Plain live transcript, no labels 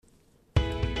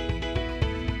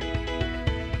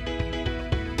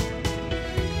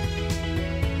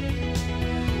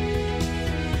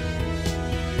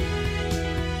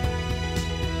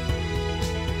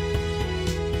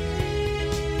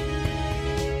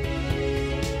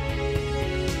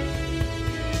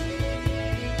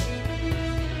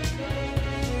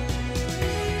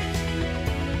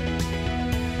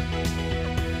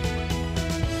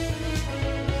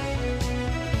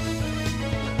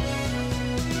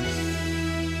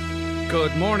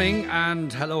Good morning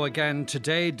and hello again.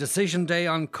 Today, decision day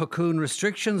on cocoon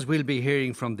restrictions. We'll be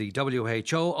hearing from the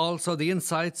WHO, also the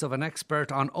insights of an expert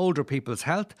on older people's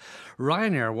health.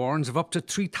 Ryanair warns of up to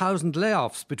 3,000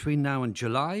 layoffs between now and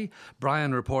July.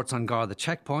 Brian reports on Garda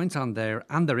checkpoints and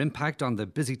their impact on the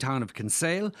busy town of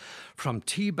Kinsale. From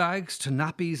tea bags to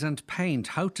nappies and paint,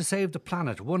 how to save the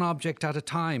planet one object at a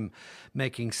time.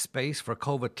 Making space for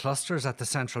COVID clusters at the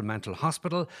Central Mental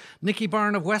Hospital. Nicky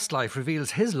Byrne of Westlife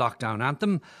reveals his lockdown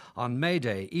anthem. On May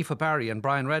Day, Aoife Barry and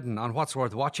Brian Redden on what's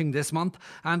worth watching this month.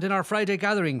 And in our Friday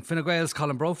gathering, Fine Gael's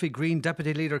Colin Brophy, Green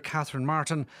Deputy Leader Catherine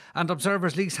Martin and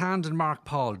Observers Lise Hand and Mark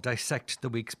Paul dissect the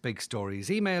week's big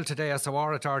stories. Email today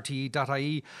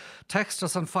sor@rte.ie. Text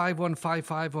us on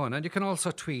 51551 and you can also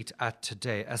tweet at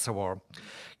Today SOR.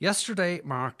 Yesterday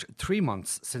marked 3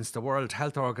 months since the World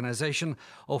Health Organization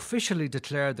officially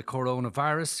declared the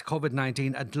coronavirus,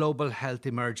 Covid-19, a global health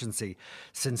emergency.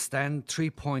 Since then,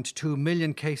 3.2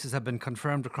 million cases have been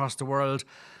confirmed across the world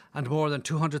and more than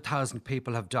 200,000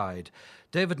 people have died.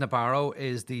 David Nabarro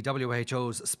is the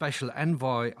WHO's special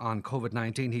envoy on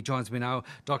COVID-19. He joins me now.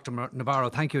 Dr.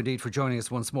 Nabarro, thank you indeed for joining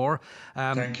us once more.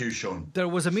 Thank you, Sean. There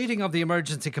was a meeting of the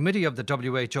Emergency Committee of the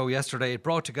WHO yesterday. It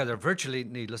brought together virtually,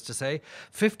 needless to say,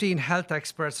 15 health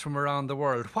experts from around the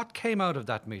world. What came out of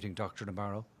that meeting, Dr.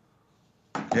 Nabarro?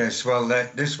 Yes, well,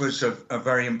 this was a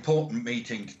very important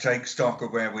meeting to take stock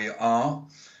of where we are.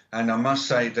 And I must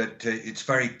say that it's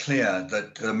very clear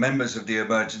that the members of the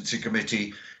Emergency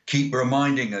Committee keep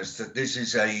reminding us that this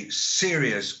is a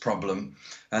serious problem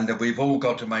and that we've all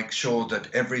got to make sure that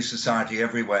every society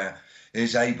everywhere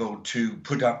is able to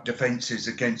put up defences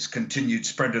against continued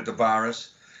spread of the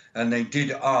virus. And they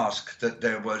did ask that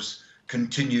there was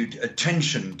continued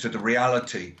attention to the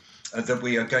reality that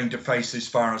we are going to face this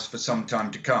virus for some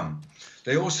time to come.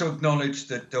 They also acknowledged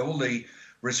that all the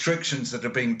restrictions that are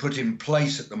being put in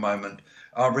place at the moment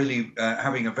are really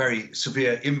having a very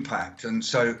severe impact. And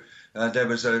so there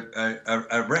was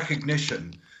a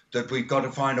recognition that we've got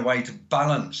to find a way to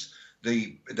balance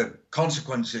the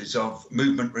consequences of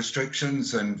movement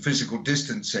restrictions and physical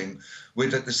distancing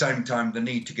with, at the same time, the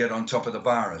need to get on top of the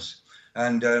virus.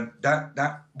 And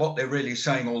that what they're really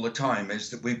saying all the time is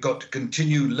that we've got to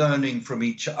continue learning from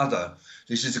each other.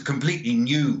 This is a completely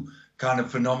new kind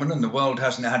of phenomenon. The world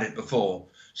hasn't had it before.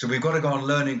 So we've got to go on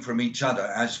learning from each other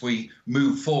as we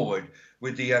move forward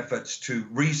with the efforts to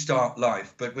restart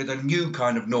life, but with a new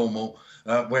kind of normal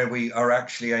where we are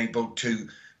actually able to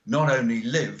not only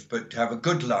live, but have a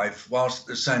good life whilst at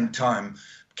the same time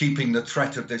keeping the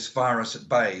threat of this virus at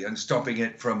bay and stopping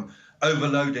it from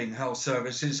overloading health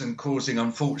services and causing,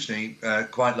 unfortunately,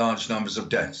 quite large numbers of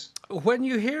deaths. When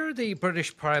you hear the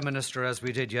British Prime Minister, as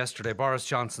we did yesterday, Boris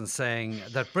Johnson, saying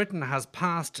that Britain has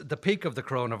passed the peak of the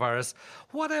coronavirus,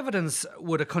 what evidence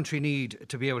would a country need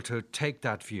to be able to take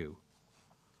that view?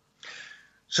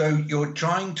 So you're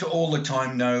trying to all the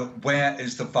time know where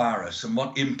is the virus and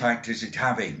what impact is it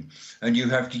having. And you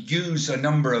have to use a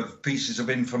number of pieces of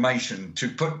information to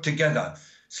put together.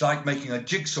 It's like making a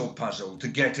jigsaw puzzle to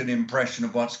get an impression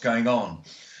of what's going on.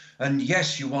 And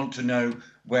yes, you want to know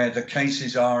where the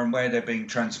cases are and where they're being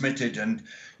transmitted. And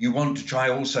you want to try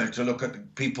also to look at the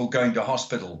people going to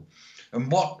hospital.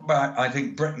 And what I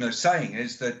think Britain is saying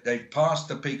is that they've passed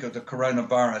the peak of the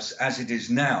coronavirus as it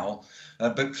is now,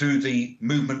 but through the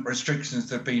movement restrictions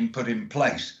that have been put in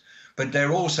place. But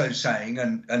they're also saying,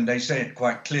 and they say it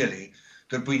quite clearly,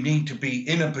 that we need to be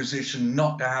in a position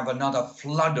not to have another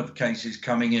flood of cases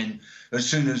coming in as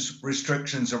soon as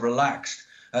restrictions are relaxed,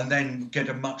 and then get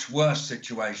a much worse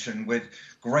situation with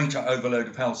greater overload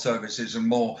of health services and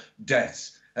more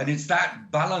deaths. And it's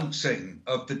that balancing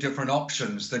of the different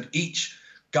options that each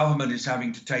government is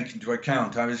having to take into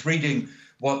account. I was reading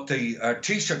what the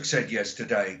Taoiseach said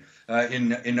yesterday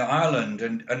in Ireland,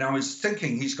 and I was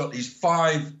thinking he's got these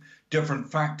 5 different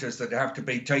factors that have to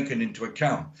be taken into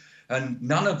account. And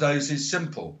none of those is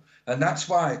simple. And that's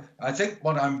why I think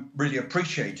what I'm really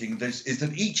appreciating this is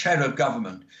that each head of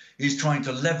government is trying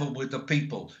to level with the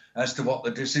people as to what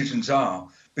the decisions are.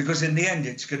 Because in the end,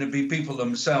 it's going to be people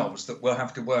themselves that will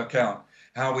have to work out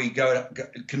how we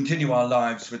continue our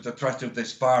lives with the threat of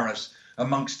this virus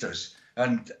amongst us.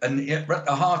 And at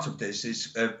the heart of this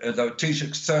is the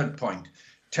Taoiseach's third point,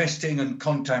 testing and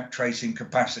contact tracing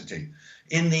capacity.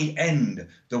 In the end,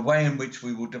 the way in which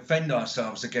we will defend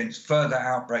ourselves against further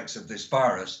outbreaks of this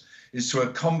virus is through a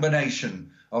combination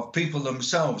of people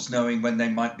themselves knowing when they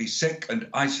might be sick and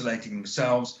isolating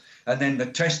themselves, and then the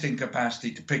testing capacity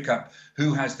to pick up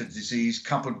who has the disease,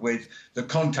 coupled with the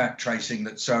contact tracing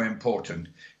that's so important.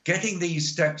 Getting these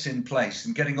steps in place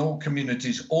and getting all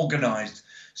communities organised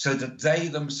so that they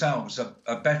themselves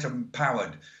are better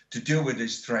empowered to deal with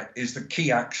this threat is the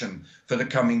key action for the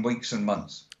coming weeks and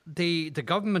months. The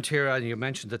government here, and you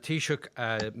mentioned the Taoiseach,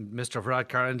 Mr.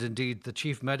 Varadkar, and indeed the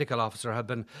Chief Medical Officer have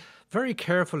been very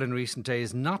careful in recent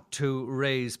days not to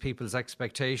raise people's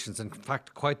expectations. In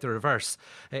fact, quite the reverse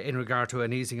in regard to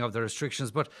an easing of the restrictions.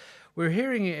 But we're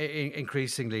hearing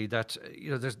increasingly that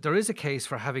there is a case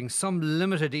for having some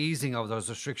limited easing of those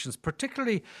restrictions,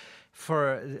 particularly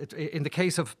in the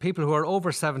case of people who are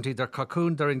over 70, they're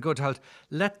cocooned, they're in good health.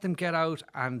 Let them get out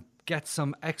and get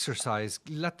some exercise,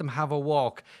 let them have a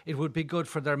walk. It would be good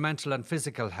for their mental and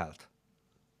physical health.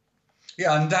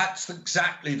 Yeah, and that's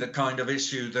exactly the kind of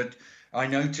issue that I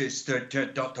noticed that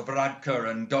Dr. Varadkar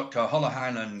and Dr.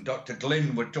 Holohan and Dr.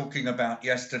 Glynn were talking about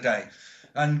yesterday.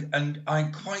 And I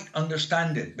quite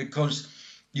understand it, because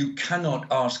you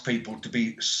cannot ask people to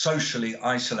be socially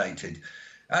isolated.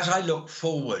 As I look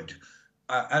forward,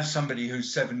 as somebody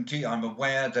who's 70, I'm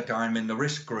aware that I'm in the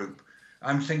risk group.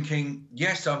 I'm thinking,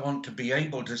 yes, I want to be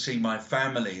able to see my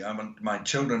family. I want my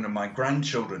children and my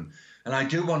grandchildren. And I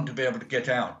do want to be able to get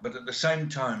out. But at the same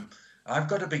time, I've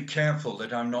got to be careful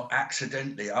that I'm not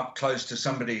accidentally up close to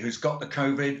somebody who's got the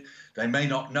COVID. They may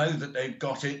not know that they've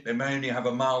got it. They may only have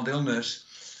a mild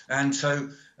illness. And so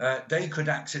they could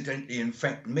accidentally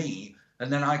infect me.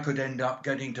 And then I could end up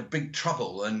getting into big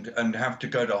trouble and have to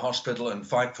go to hospital and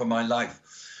fight for my life.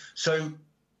 So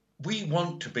we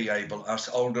want to be able, us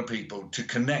older people, to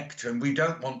connect, and we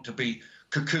don't want to be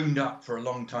cocooned up for a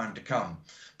long time to come.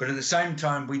 But at the same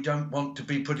time, we don't want to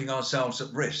be putting ourselves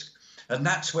at risk. And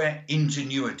that's where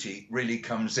ingenuity really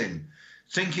comes in.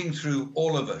 Thinking through,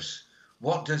 all of us,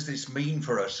 what does this mean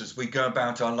for us as we go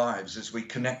about our lives, as we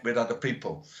connect with other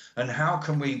people? And how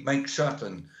can we make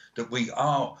certain that we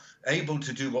are able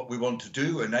to do what we want to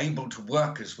do and able to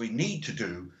work as we need to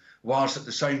do, whilst at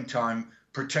the same time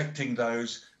protecting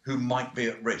those who might be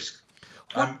at risk?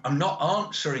 I'm not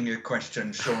answering your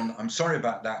question, Sean. I'm sorry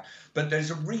about that. But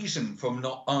there's a reason for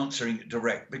not answering it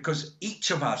direct, because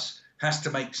each of us has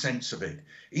to make sense of it.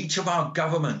 Each of our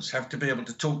governments have to be able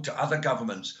to talk to other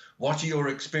governments. What are your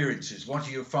experiences? What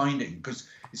are you finding? Because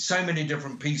it's so many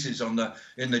different pieces in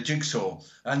the jigsaw.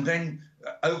 And then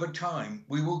over time,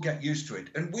 we will get used to it.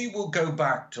 And we will go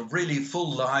back to really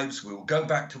full lives. We will go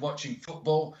back to watching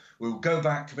football. We will go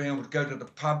back to being able to go to the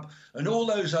pub and all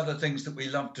those other things that we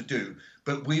love to do.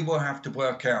 But we will have to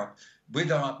work out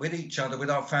with each other, with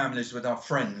our families, with our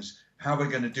friends, how we're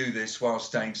going to do this while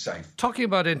staying safe. Talking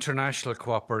about international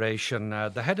cooperation,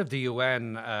 the head of the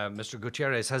UN, Mr.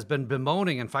 Guterres, has been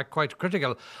bemoaning, in fact quite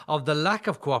critical, of the lack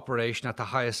of cooperation at the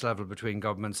highest level between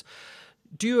governments.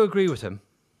 Do you agree with him?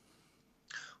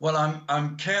 Well,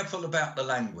 I'm careful about the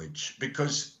language,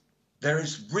 because there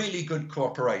is really good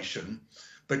cooperation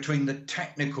between the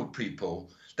technical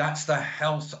people. That's the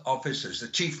health officers, the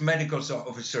chief medical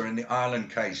officer in the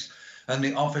Ireland case, and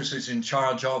the officers in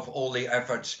charge of all the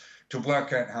efforts to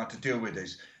work out how to deal with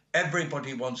this.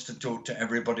 Everybody wants to talk to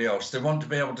everybody else. They want to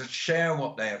be able to share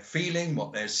what they're feeling,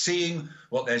 what they're seeing,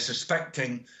 what they're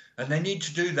suspecting, and they need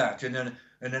to do that in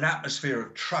an atmosphere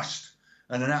of trust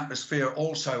and an atmosphere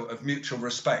also of mutual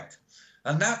respect.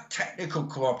 And that technical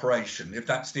cooperation, if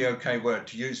that's the okay word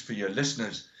to use for your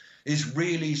listeners, is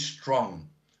really strong.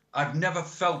 I've never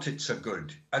felt it so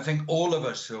good. I think all of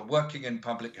us who are working in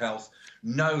public health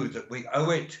know that we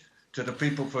owe it to the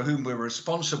people for whom we're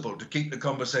responsible to keep the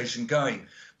conversation going.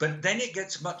 But then it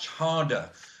gets much harder,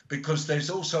 because there's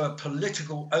also a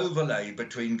political overlay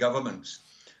between governments.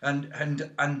 And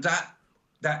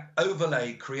that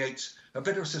overlay creates a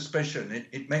bit of suspicion.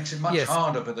 It makes it much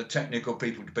harder for the technical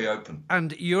people to be open.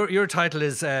 And your title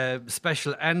is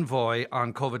Special Envoy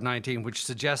on COVID-19, which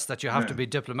suggests that you have to be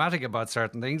diplomatic about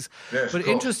certain things. Yes, but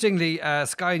interestingly,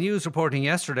 Sky News reporting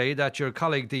yesterday that your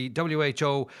colleague, the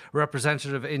WHO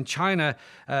representative in China,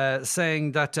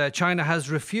 saying that China has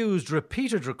refused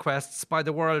repeated requests by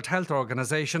the World Health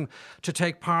Organization to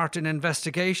take part in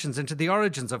investigations into the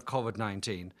origins of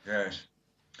COVID-19. Yes.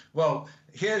 Well,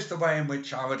 here's the way in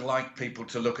which I would like people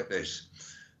to look at this.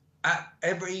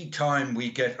 Every time we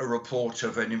get a report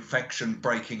of an infection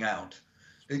breaking out,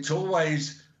 it's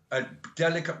always a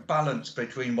delicate balance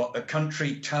between what the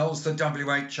country tells the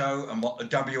WHO and what the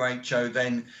WHO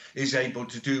then is able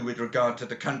to do with regard to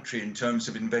the country in terms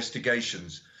of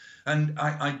investigations. And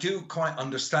I do quite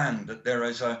understand that there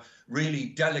is a really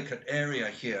delicate area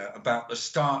here about the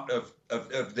start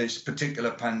of this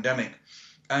particular pandemic.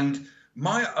 And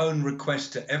my own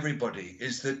request to everybody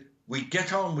is that we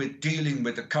get on with dealing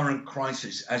with the current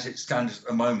crisis as it stands at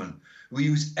the moment. We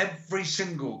use every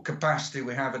single capacity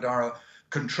we have at our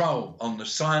control on the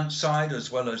science side, as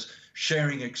well as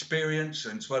sharing experience,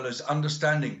 as well as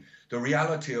understanding the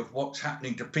reality of what's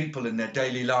happening to people in their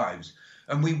daily lives.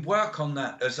 And we work on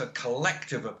that as a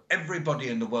collective of everybody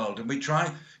in the world. And we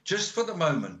try, just for the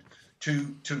moment,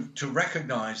 to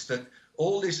recognize that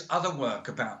all this other work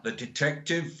about the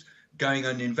detectives going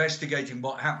and investigating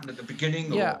what happened at the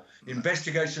beginning, or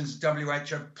investigations at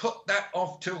WHO, put that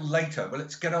off till later. Well,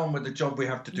 let's get on with the job we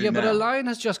have to do now. But a line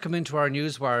has just come into our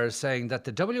newswires saying that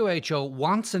the WHO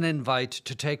wants an invite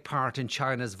to take part in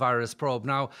China's virus probe.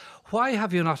 Now, why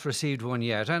have you not received one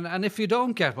yet? And if you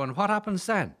don't get one, what happens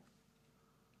then?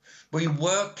 We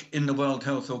work in the World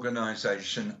Health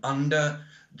Organization under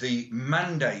the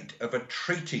mandate of a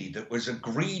treaty that was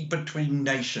agreed between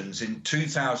nations in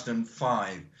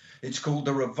 2005. It's called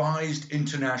the Revised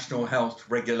International Health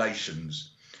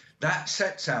Regulations. That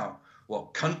sets out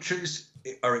what countries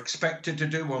are expected to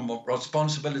do and what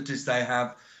responsibilities they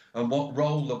have, and what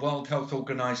role the World Health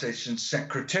Organization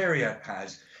Secretariat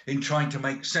has in trying to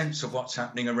make sense of what's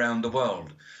happening around the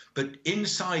world. But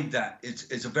inside that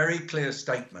is a very clear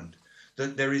statement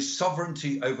that there is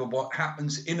sovereignty over what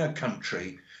happens in a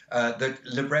country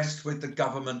that rests with the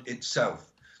government itself.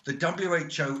 The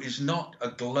WHO is not a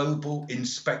global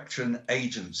inspection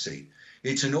agency.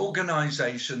 It's an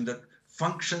organization that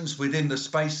functions within the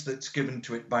space that's given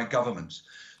to it by governments.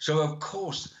 So, of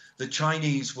course, the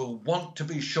Chinese will want to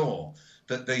be sure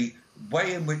that the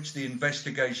way in which the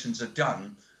investigations are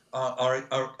done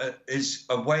is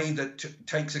a way that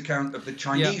takes account of the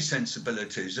Chinese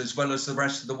sensibilities as well as the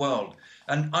rest of the world.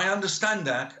 And I understand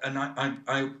that, and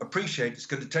I appreciate it's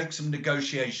going to take some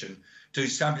negotiation to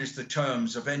establish the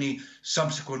terms of any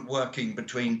subsequent working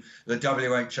between the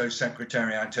WHO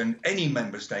Secretariat and any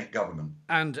member state government.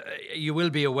 And you will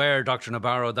be aware, Dr.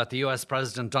 Nabarro, that the US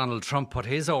President Donald Trump put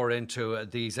his oar into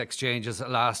these exchanges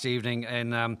last evening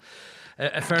in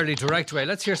a fairly direct way.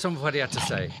 Let's hear some of what he had to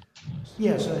say.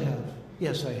 Yes, I have.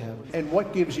 Yes, I have. And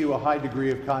what gives you a high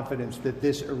degree of confidence that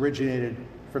this originated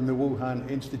from the Wuhan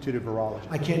Institute of Virology?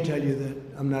 I can't tell you that.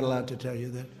 I'm not allowed to tell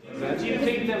you that. Do you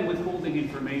think that withholding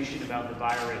information about the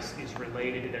virus is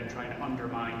related to them trying to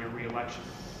undermine your re-election?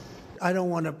 I don't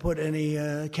want to put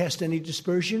cast any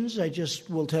dispersions. I just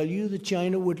will tell you that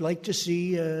China would like to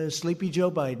see sleepy Joe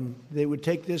Biden. They would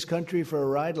take this country for a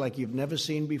ride like you've never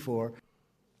seen before.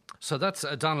 So that's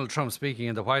Donald Trump speaking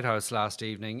in the White House last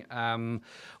evening.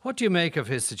 What do you make of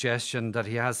his suggestion that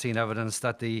he has seen evidence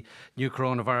that the new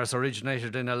coronavirus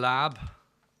originated in a lab?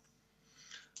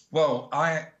 Well,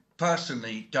 I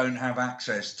personally don't have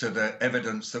access to the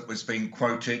evidence that was being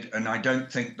quoted, and I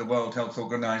don't think the World Health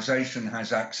Organization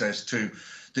has access to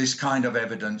this kind of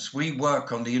evidence. We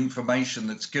work on the information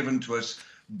that's given to us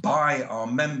by our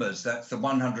members. That's the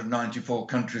 194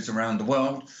 countries around the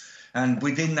world. And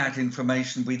within that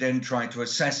information, we then try to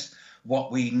assess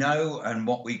what we know and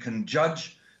what we can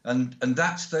judge. And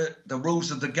that's the rules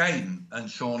of the game, and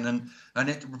Sean, and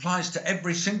it applies to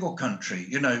every single country.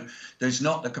 You know, there's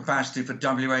not the capacity for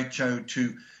WHO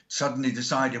to suddenly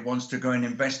decide it wants to go and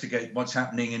investigate what's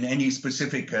happening in any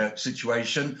specific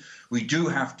situation. We do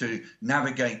have to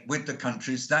navigate with the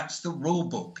countries. That's the rule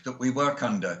book that we work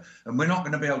under. And we're not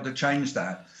going to be able to change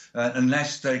that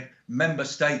unless the member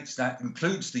states, that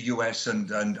includes the US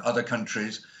and other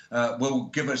countries, will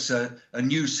give us a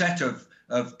new set of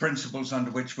principles under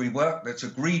which we work that's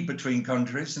agreed between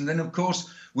countries. And then, of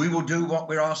course, we will do what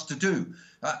we're asked to do.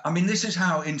 I mean, this is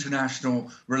how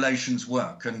international relations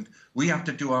work. And we have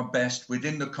to do our best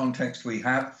within the context we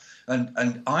have.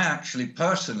 And I actually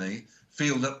personally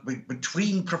feel that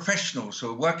between professionals who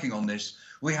are working on this,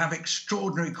 we have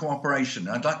extraordinary cooperation.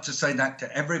 I'd like to say that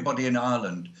to everybody in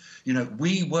Ireland. You know,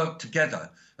 we work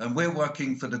together and we're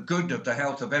working for the good of the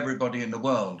health of everybody in the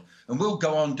world. And we'll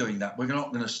go on doing that. We're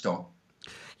not going to stop.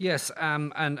 Yes,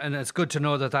 and it's good to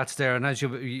know that that's there. And as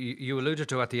you alluded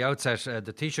to at the outset,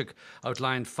 the Taoiseach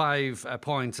outlined 5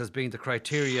 points as being the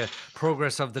criteria: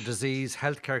 progress of the disease,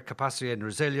 healthcare capacity and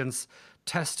resilience,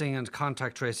 testing and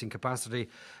contact tracing capacity,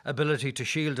 ability to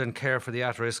shield and care for the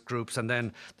at-risk groups, and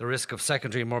then the risk of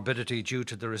secondary morbidity due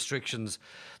to the restrictions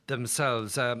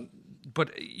themselves.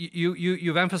 But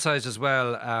you've emphasised as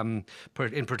well,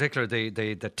 in particular,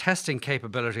 the testing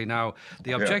capability. Now,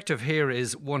 the objective here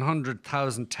is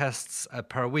 100,000 tests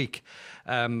per week.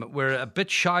 We're a bit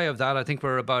shy of that. I think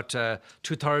we're about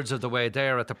 2/3 of the way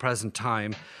there at the present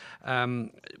time.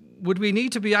 Would we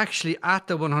need to be actually at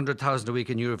the 100,000 a week,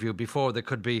 in your view, before there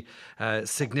could be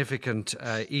significant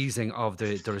easing of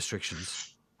the restrictions?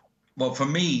 Well, for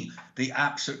me, the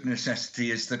absolute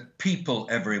necessity is that people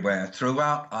everywhere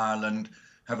throughout Ireland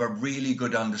have a really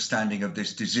good understanding of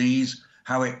this disease,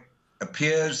 how it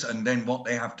appears, and then what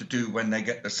they have to do when they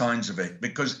get the signs of it.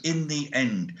 Because in the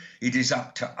end, it is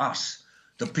up to us,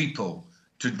 the people,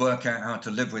 to work out how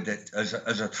to live with it as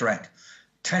a threat.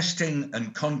 Testing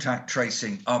and contact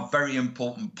tracing are very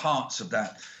important parts of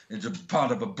that. It's a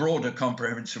part of a broader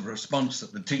comprehensive response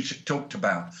that the Taoiseach talked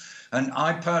about. And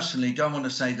I personally don't want to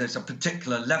say there's a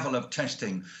particular level of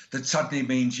testing that suddenly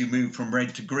means you move from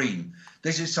red to green.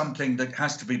 This is something that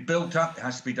has to be built up, it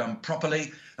has to be done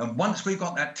properly. And once we've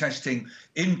got that testing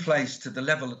in place to the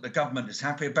level that the government is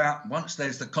happy about, once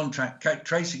there's the contact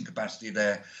tracing capacity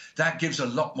there, that gives a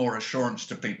lot more assurance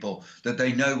to people that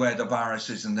they know where the virus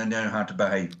is and they know how to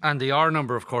behave. And the R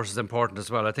number, of course, is important as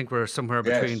well. I think we're somewhere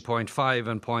between Yes. 0.5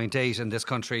 and 0.8 in this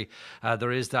country.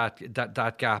 There is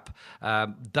that gap.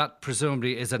 That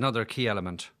presumably is another key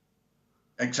element.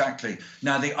 Exactly.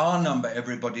 Now, the R number,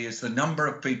 everybody, is the number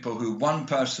of people who one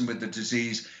person with the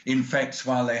disease infects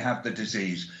while they have the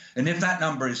disease. And if that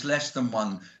number is less than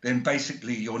 1, then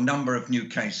basically your number of new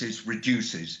cases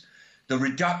reduces. The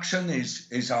reduction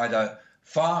is either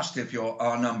fast if your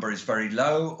R number is very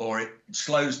low, or it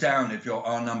slows down if your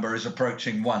R number is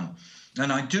approaching 1.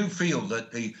 And I do feel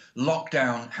that the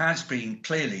lockdown has been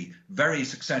clearly very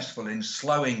successful in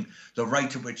slowing the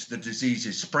rate at which the disease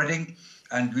is spreading.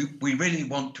 And we really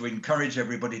want to encourage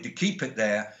everybody to keep it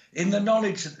there in the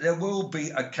knowledge that there will be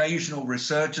occasional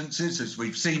resurgences, as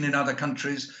we've seen in other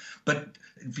countries. But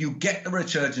if you get the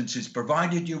resurgences,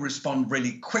 provided you respond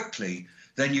really quickly,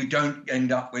 then you don't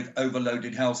end up with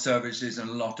overloaded health services and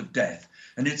a lot of death.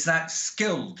 And it's that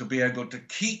skill to be able to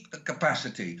keep the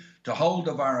capacity to hold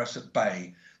the virus at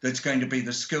bay that's going to be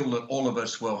the skill that all of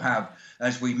us will have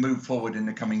as we move forward in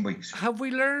the coming weeks. Have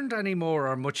we learned any more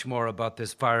or much more about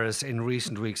this virus in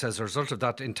recent weeks as a result of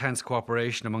that intense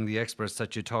cooperation among the experts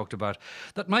that you talked about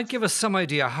that might give us some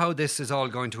idea how this is all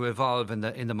going to evolve in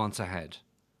the months ahead?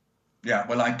 Yeah,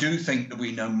 well, I do think that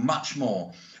we know much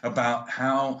more about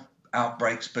how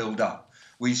outbreaks build up.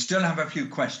 We still have a few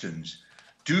questions.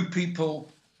 Do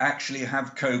people actually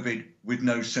have COVID with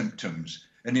no symptoms?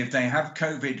 And if they have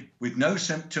COVID with no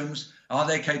symptoms, are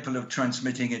they capable of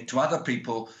transmitting it to other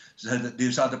people so that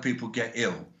these other people get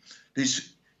ill?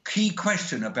 This key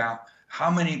question about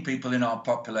how many people in our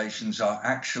populations are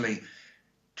actually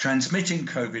transmitting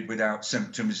COVID without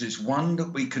symptoms is one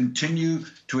that we continue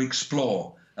to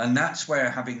explore. And that's where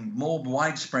having more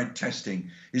widespread testing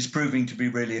is proving to be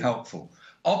really helpful.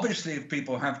 Obviously, if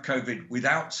people have COVID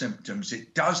without symptoms,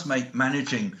 it does make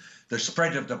managing the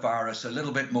spread of the virus a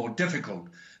little bit more difficult.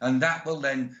 And that will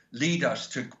then lead us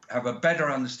to have a better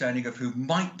understanding of who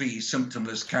might be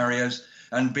symptomless carriers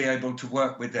and be able to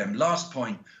work with them. Last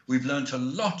point, we've learned a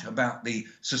lot about the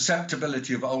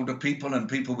susceptibility of older people and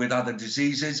people with other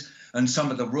diseases and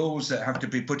some of the rules that have to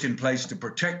be put in place to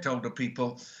protect older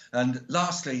people. And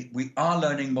lastly, we are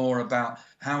learning more about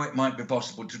how it might be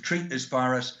possible to treat this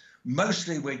virus.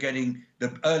 Mostly we're getting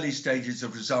the early stages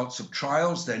of results of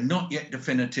trials. They're not yet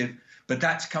definitive, but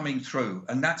that's coming through.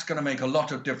 And that's going to make a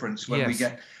lot of difference when we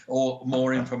get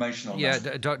more information on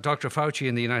that. Dr. Fauci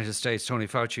in the United States, Tony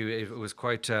Fauci, was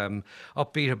quite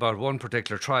upbeat about one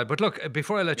particular trial. But look,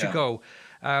 before I let you go,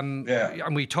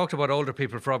 and we talked about older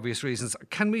people for obvious reasons,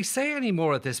 can we say any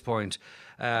more at this point?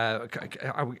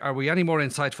 Are we any more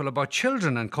insightful about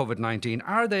children and COVID-19?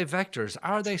 Are they vectors?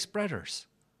 Are they spreaders?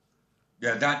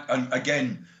 Yeah, that, and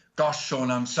again, gosh, Sean,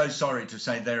 I'm so sorry to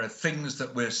say there are things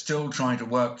that we're still trying to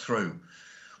work through.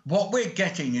 What we're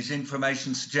getting is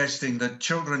information suggesting that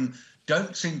children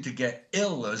don't seem to get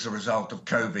ill as a result of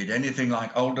COVID, anything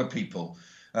like older people.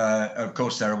 Of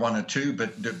course, there are one or two,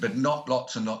 but not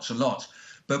lots and lots and lots.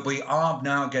 But we are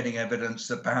now getting evidence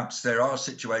that perhaps there are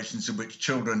situations in which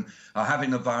children are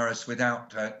having the virus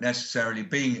without necessarily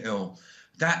being ill.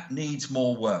 That needs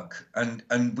more work,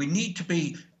 and we need to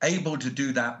be able to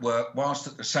do that work whilst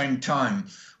at the same time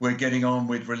we're getting on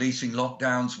with releasing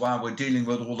lockdowns, while we're dealing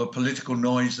with all the political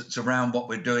noise that's around what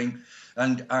we're doing.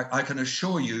 And I can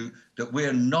assure you that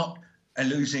we're not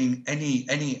losing any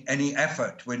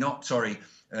effort. We're not,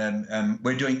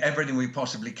 we're doing everything we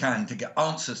possibly can to get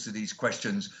answers to these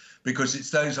questions, because it's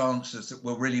those answers that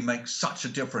will really make such a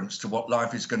difference to what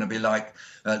life is going to be like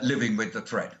living with the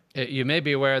threat. You may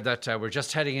be aware that we're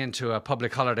just heading into a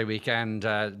public holiday weekend,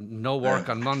 no work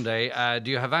on Monday.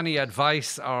 Do you have any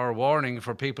advice or warning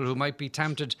for people who might be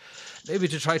tempted maybe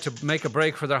to try to make a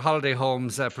break for their holiday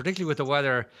homes, particularly with the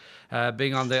weather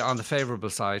being on the favourable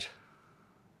side?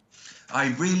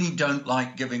 I really don't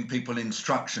like giving people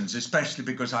instructions, especially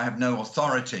because I have no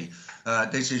authority.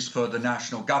 This is for the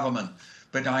national government.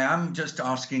 But I am just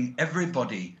asking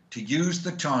everybody to use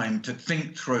the time to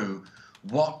think through,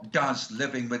 what does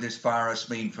living with this virus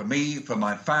mean for me, for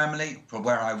my family, for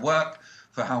where I work,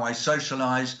 for how I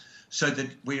socialise, so that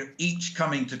we're each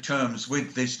coming to terms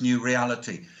with this new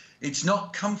reality. It's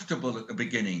not comfortable at the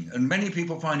beginning, and many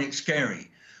people find it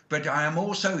scary. But I am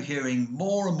also hearing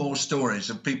more and more stories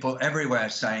of people everywhere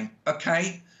saying,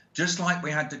 okay, just like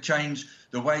we had to change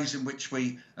the ways in which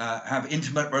we have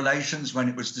intimate relations when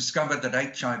it was discovered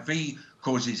that HIV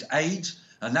causes AIDS,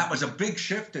 and that was a big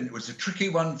shift, and it was a tricky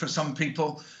one for some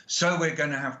people. So we're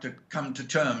going to have to come to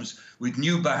terms with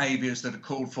new behaviours that are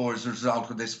called for as a result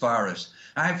of this virus.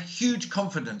 I have huge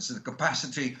confidence in the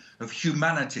capacity of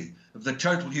humanity, of the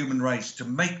total human race, to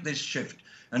make this shift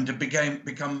and to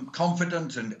become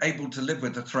confident and able to live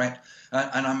with the threat.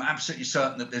 And I'm absolutely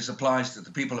certain that this applies to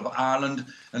the people of Ireland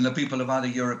and the people of other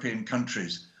European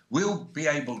countries. We'll be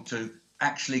able to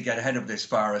actually get ahead of this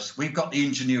virus. We've got the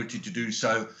ingenuity to do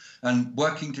so. And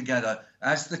working together,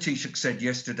 as the Taoiseach said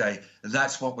yesterday,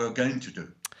 that's what we're going to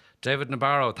do. David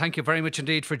Nabarro, thank you very much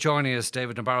indeed for joining us.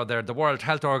 David Nabarro there, the World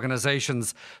Health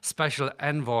Organization's Special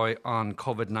Envoy on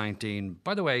COVID-19.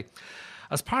 By the way,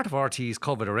 as part of RT's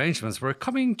COVID arrangements, we're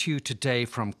coming to you today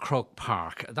from Croke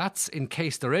Park. That's in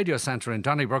case the radio centre in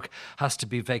Donnybrook has to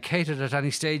be vacated at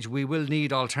any stage. We will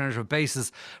need alternative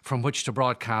bases from which to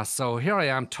broadcast. So here I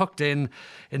am, tucked in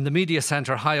the media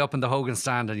centre, high up in the Hogan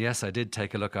stand. And yes, I did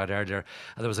take a look out earlier.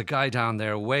 There was a guy down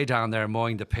there, way down there,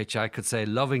 mowing the pitch. I could say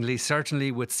lovingly,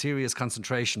 certainly with serious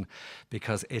concentration,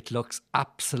 because it looks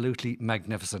absolutely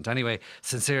magnificent. Anyway,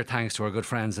 sincere thanks to our good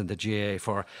friends in the GAA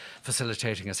for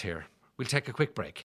facilitating us here. We'll take a quick break.